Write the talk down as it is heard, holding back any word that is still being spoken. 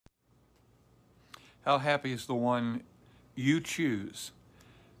How happy is the one you choose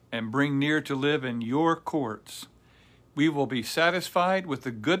and bring near to live in your courts. We will be satisfied with the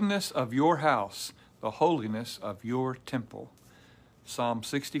goodness of your house, the holiness of your temple. Psalm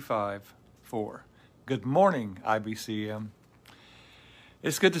 65:4. Good morning, IBCM.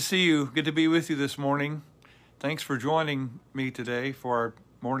 It's good to see you. Good to be with you this morning. Thanks for joining me today for our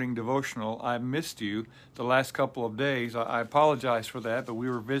morning devotional. I missed you the last couple of days. I apologize for that, but we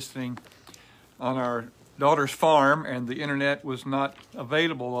were visiting on our daughter's farm and the internet was not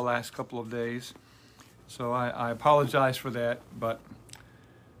available the last couple of days. So I apologize for that, but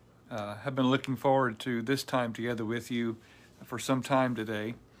have been looking forward to this time together with you for some time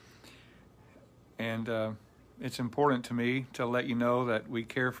today. And it's important to me to let you know that we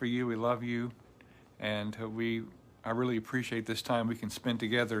care for you, we love you, and I really appreciate this time we can spend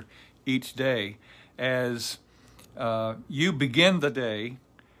together each day as you begin the day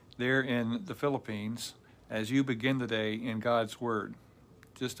there in the Philippines, as you begin the day in God's Word.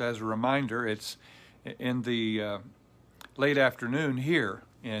 Just as a reminder, it's in the late afternoon here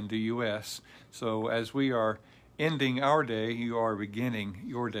in the U.S., so as we are ending our day, you are beginning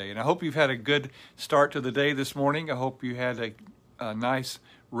your day. And I hope you've had a good start to the day this morning. I hope you had a nice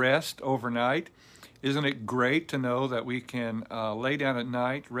rest overnight. Isn't it great to know that we can lay down at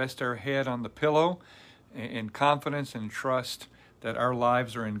night, rest our head on the pillow in confidence and trust that our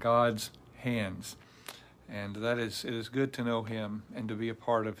lives are in God's hands. And it is good to know Him and to be a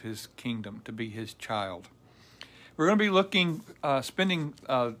part of His kingdom, to be His child. We're going to be spending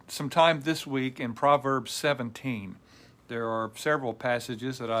some time this week in Proverbs 17. There are several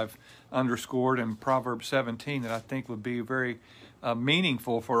passages that I've underscored in Proverbs 17 that I think would be very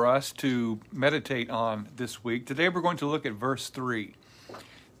meaningful for us to meditate on this week. Today we're going to look at verse 3.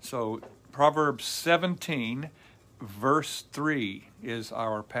 So Proverbs 17, verse 3 is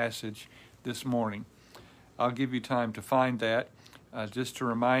our passage this morning. I'll give you time to find that. Just to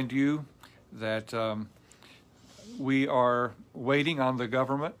remind you that we are waiting on the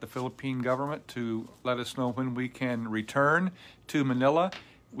government, the Philippine government, to let us know when we can return to Manila.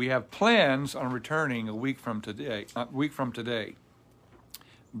 We have plans on returning a week from today.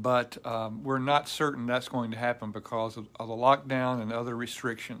 But we're not certain that's going to happen because of the lockdown and other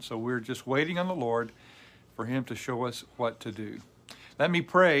restrictions. So we're just waiting on the Lord for Him to show us what to do. Let me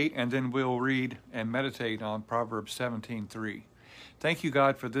pray, and then we'll read and meditate on Proverbs 17:3. Thank you,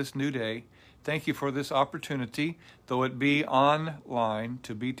 God, for this new day. Thank you for this opportunity, though it be online,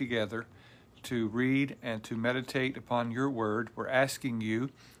 to be together, to read and to meditate upon your word. We're asking you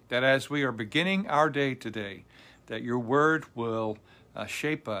that as we are beginning our day today, that your word will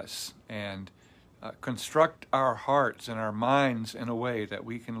shape us and construct our hearts and our minds in a way that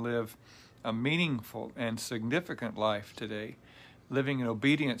we can live a meaningful and significant life today, living in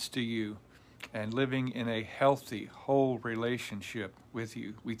obedience to you and living in a healthy, whole relationship with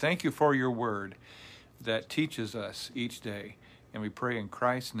you. We thank you for your word that teaches us each day, and we pray in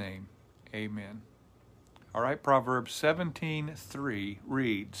Christ's name, amen. All right, Proverbs 17:3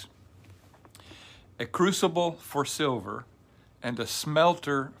 reads, "A crucible for silver and a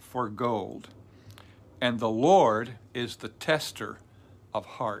smelter for gold, and the Lord is the tester of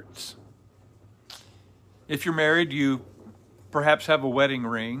hearts." If you're married, you perhaps have a wedding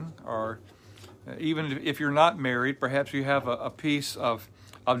ring, or even if you're not married, perhaps you have a piece of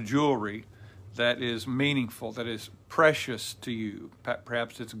jewelry that is meaningful, that is precious to you.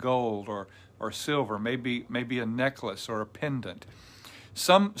 Perhaps it's gold or silver, maybe a necklace or a pendant.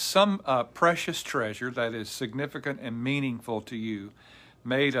 Some precious treasure that is significant and meaningful to you,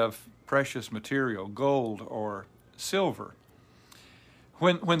 made of precious material, gold or silver.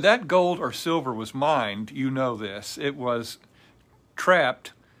 When that gold or silver was mined, you know this, it was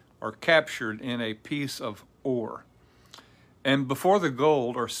trapped or captured in a piece of ore. And before the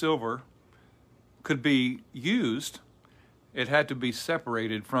gold or silver could be used, it had to be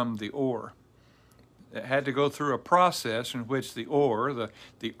separated from the ore. It had to go through a process in which the ore,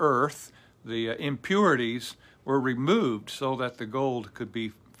 the earth, the impurities were removed so that the gold could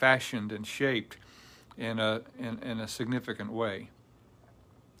be fashioned and shaped in a significant way.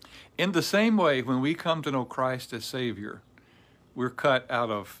 In the same way, when we come to know Christ as Savior, we're cut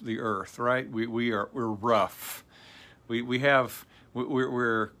out of the earth, right? We're rough. We're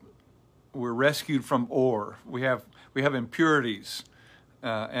rescued from ore. We have impurities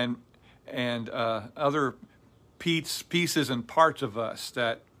and other pieces and parts of us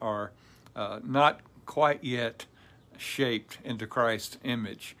that are not quite yet shaped into Christ's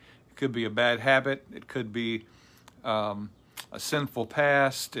image. It could be a bad habit. It could be a sinful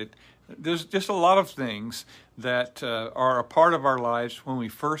past. There's just a lot of things that are a part of our lives when we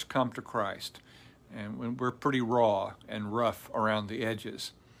first come to Christ. and when we're pretty raw and rough around the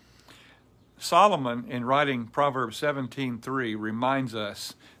edges. Solomon, in writing Proverbs 17:3, reminds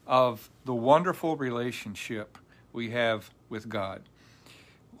us of the wonderful relationship we have with God.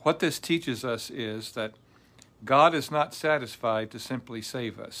 What this teaches us is that God is not satisfied to simply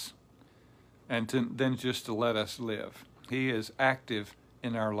save us and then just to let us live. He is active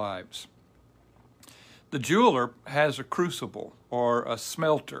in our lives. The jeweler has a crucible or a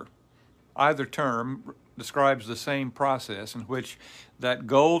smelter. Either term describes the same process in which that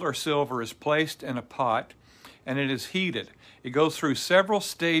gold or silver is placed in a pot and it is heated. It goes through several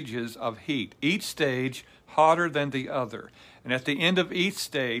stages of heat, each stage hotter than the other. And at the end of each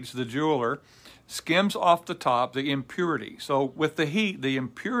stage, the jeweler skims off the top the impurity. So with the heat, the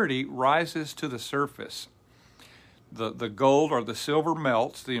impurity rises to the surface. The gold or the silver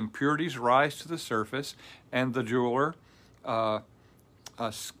melts, the impurities rise to the surface, and the jeweler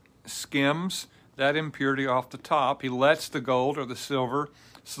skims that impurity off the top. He lets the gold or the silver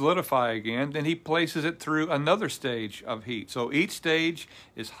solidify again, then he places it through another stage of heat. So each stage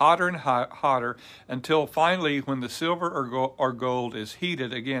is hotter and hotter until finally when the silver or gold is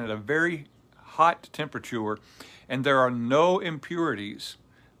heated again at a very hot temperature and there are no impurities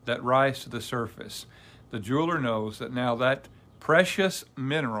that rise to the surface, the jeweler knows that now that precious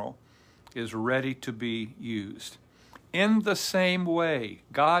mineral is ready to be used. In the same way,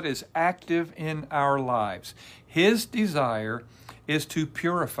 God is active in our lives. His desire is to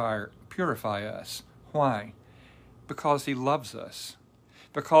purify us. Why? Because He loves us.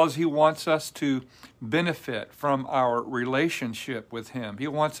 Because He wants us to benefit from our relationship with Him. He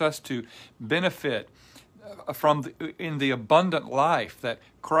wants us to benefit in the abundant life that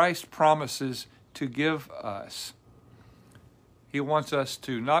Christ promises to give us. He wants us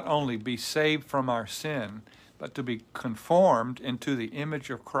to not only be saved from our sin, but to be conformed into the image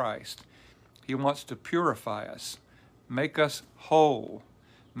of Christ. He wants to purify us, make us whole,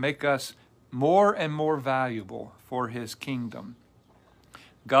 make us more and more valuable for His kingdom.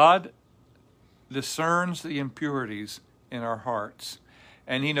 God discerns the impurities in our hearts,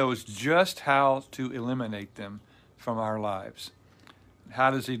 and He knows just how to eliminate them from our lives.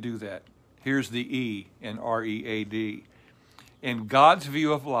 How does He do that? Here's the E in READ. In God's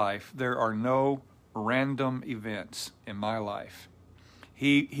view of life, there are no random events in my life.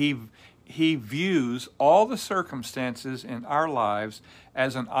 He views all the circumstances in our lives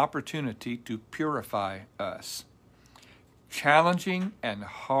as an opportunity to purify us. Challenging and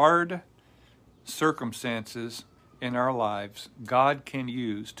hard circumstances in our lives, God can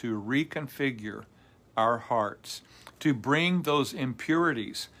use to reconfigure our hearts, to bring those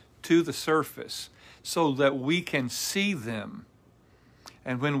impurities to the surface so that we can see them.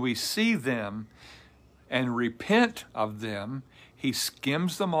 And when we see them and repent of them, He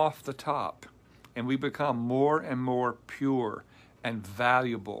skims them off the top, and we become more and more pure and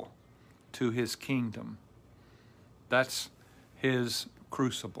valuable to His kingdom. That's His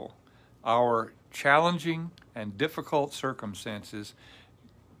crucible. Our challenging and difficult circumstances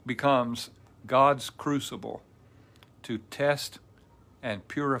becomes God's crucible to test and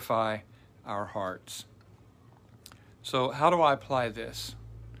purify our hearts. So how do I apply this?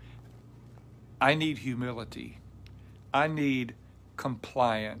 I need humility. I need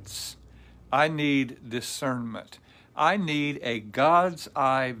compliance. I need discernment. I need a God's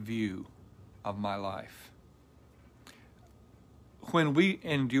eye view of my life. When we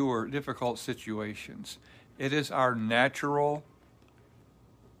endure difficult situations, it is our natural,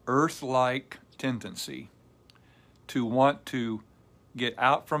 earth-like tendency to want to get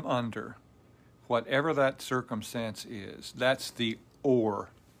out from under whatever that circumstance is. That's the or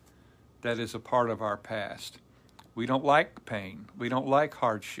that is a part of our past. We don't like pain. We don't like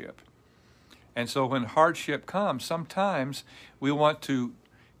hardship. And so when hardship comes, sometimes we want to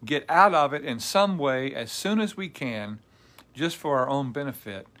get out of it in some way as soon as we can, just for our own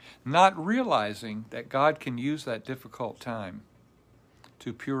benefit, not realizing that God can use that difficult time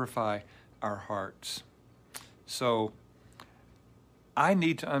to purify our hearts. So I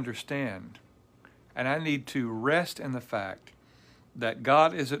need to understand, and I need to rest in the fact that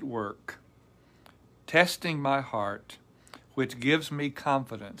God is at work, testing my heart, which gives me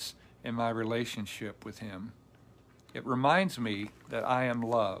confidence in my relationship with Him. It reminds me that I am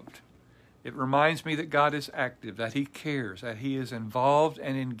loved. It reminds me that God is active, that He cares, that He is involved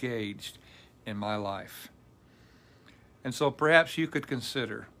and engaged in my life. And so perhaps you could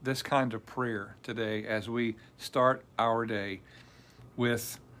consider this kind of prayer today as we start our day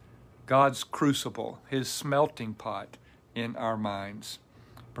with God's crucible, His smelting pot in our minds.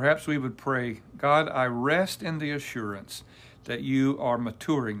 Perhaps we would pray, God, I rest in the assurance that You are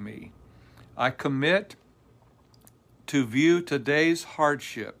maturing me. I commit to view today's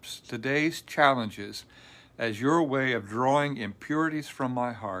hardships, today's challenges, as your way of drawing impurities from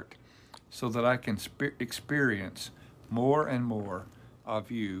my heart so that I can experience more and more of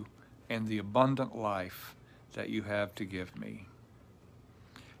you and the abundant life that you have to give me.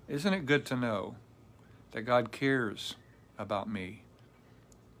 Isn't it good to know that God cares about me?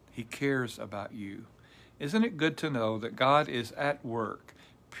 He cares about you. Isn't it good to know that God is at work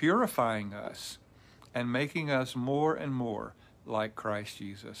purifying us and making us more and more like Christ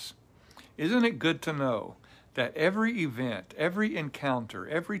Jesus? Isn't it good to know that every event, every encounter,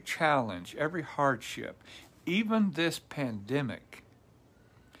 every challenge, every hardship, even this pandemic,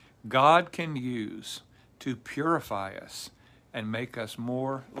 God can use to purify us and make us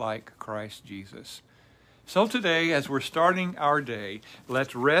more like Christ Jesus? So today, as we're starting our day,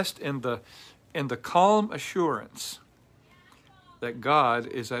 let's rest in the calm assurance that God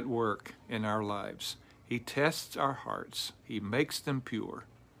is at work in our lives. He tests our hearts. He makes them pure.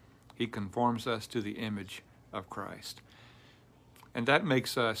 He conforms us to the image of Christ. And that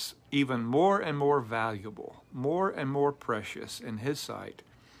makes us even more and more valuable, more and more precious in His sight.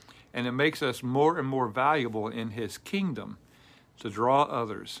 And it makes us more and more valuable in His kingdom to draw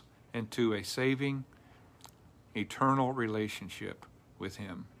others into a saving, eternal relationship with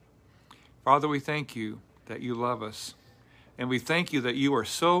Him. Father, we thank you that you love us. And we thank you that you are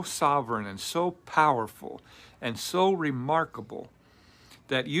so sovereign and so powerful and so remarkable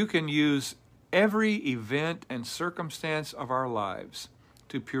that you can use every event and circumstance of our lives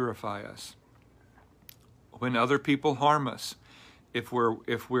to purify us. When other people harm us, if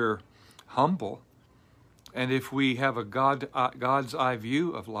we're humble, and if we have a God's eye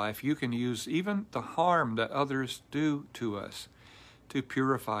view of life, you can use even the harm that others do to us to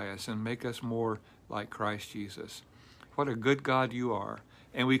purify us and make us more like Christ Jesus. What a good God you are.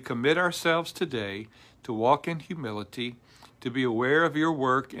 And we commit ourselves today to walk in humility, to be aware of your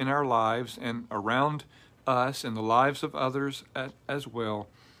work in our lives and around us and the lives of others as well.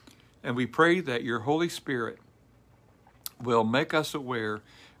 And we pray that your Holy Spirit will make us aware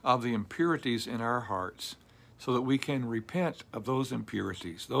of the impurities in our hearts so that we can repent of those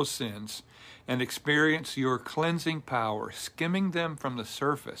impurities, those sins, and experience your cleansing power, skimming them from the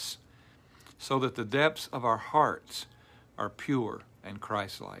surface so that the depths of our hearts are pure and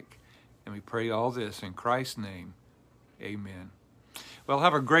Christ-like. And we pray all this in Christ's name. Amen. Well,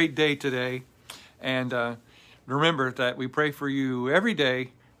 have a great day today. And remember that we pray for you every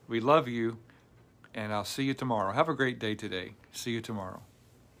day. We love you. And I'll see you tomorrow. Have a great day today. See you tomorrow.